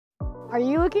Are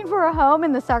you looking for a home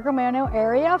in the Sacramento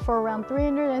area for around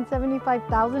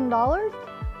 $375,000?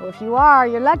 Well, if you are,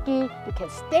 you're lucky,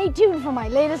 because stay tuned for my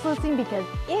latest listing because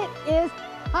it is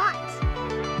hot.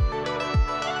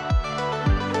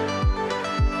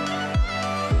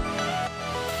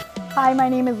 Hi, my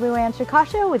name is Luann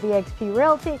Shikasha with eXp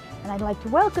Realty, and I'd like to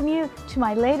welcome you to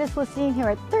my latest listing here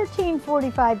at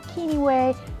 1345 Keeney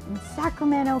Way in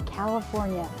Sacramento,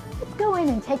 California. Let's go in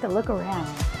and take a look around.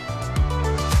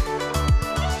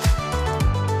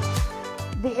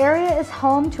 The area is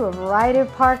home to a variety of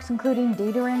parks, including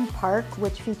Dietering Park,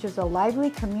 which features a lively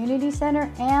community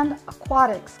center and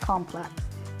aquatics complex.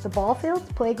 The ball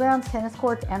fields, playgrounds, tennis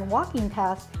courts, and walking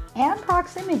paths and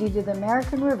proximity to the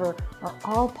American River are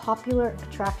all popular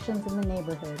attractions in the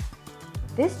neighborhood.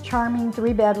 This charming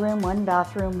 3-bedroom,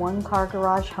 1-bathroom, 1-car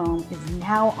garage home is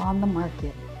now on the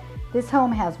market. This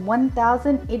home has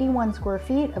 1,081 square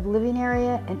feet of living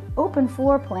area, an open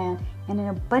floor plan, and an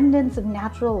abundance of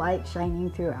natural light shining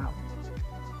throughout.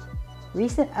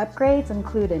 Recent upgrades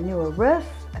include a newer roof,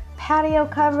 a patio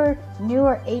cover,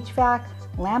 newer HVAC,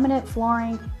 laminate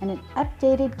flooring, and an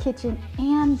updated kitchen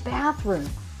and bathroom.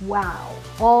 Wow,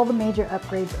 all the major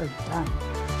upgrades are done.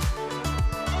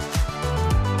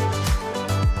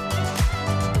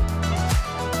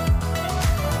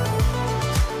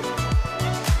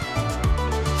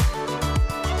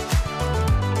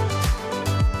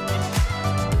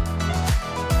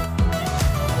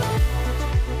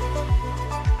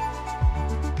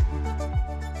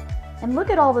 And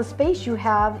look at all the space you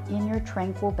have in your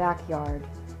tranquil backyard.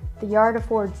 The yard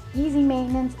affords easy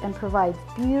maintenance and provides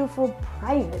beautiful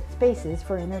private spaces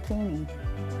for entertaining.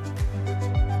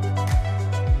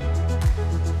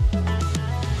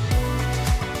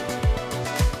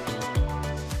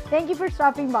 Thank you for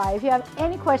stopping by. If you have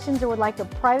any questions or would like a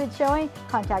private showing,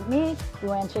 contact me,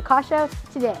 Luann Shikasha,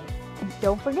 today. And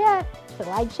don't forget to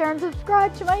like, share, and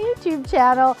subscribe to my YouTube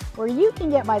channel where you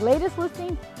can get my latest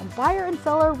listing and buyer and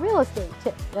seller real estate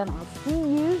tips. And I'll see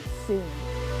you soon.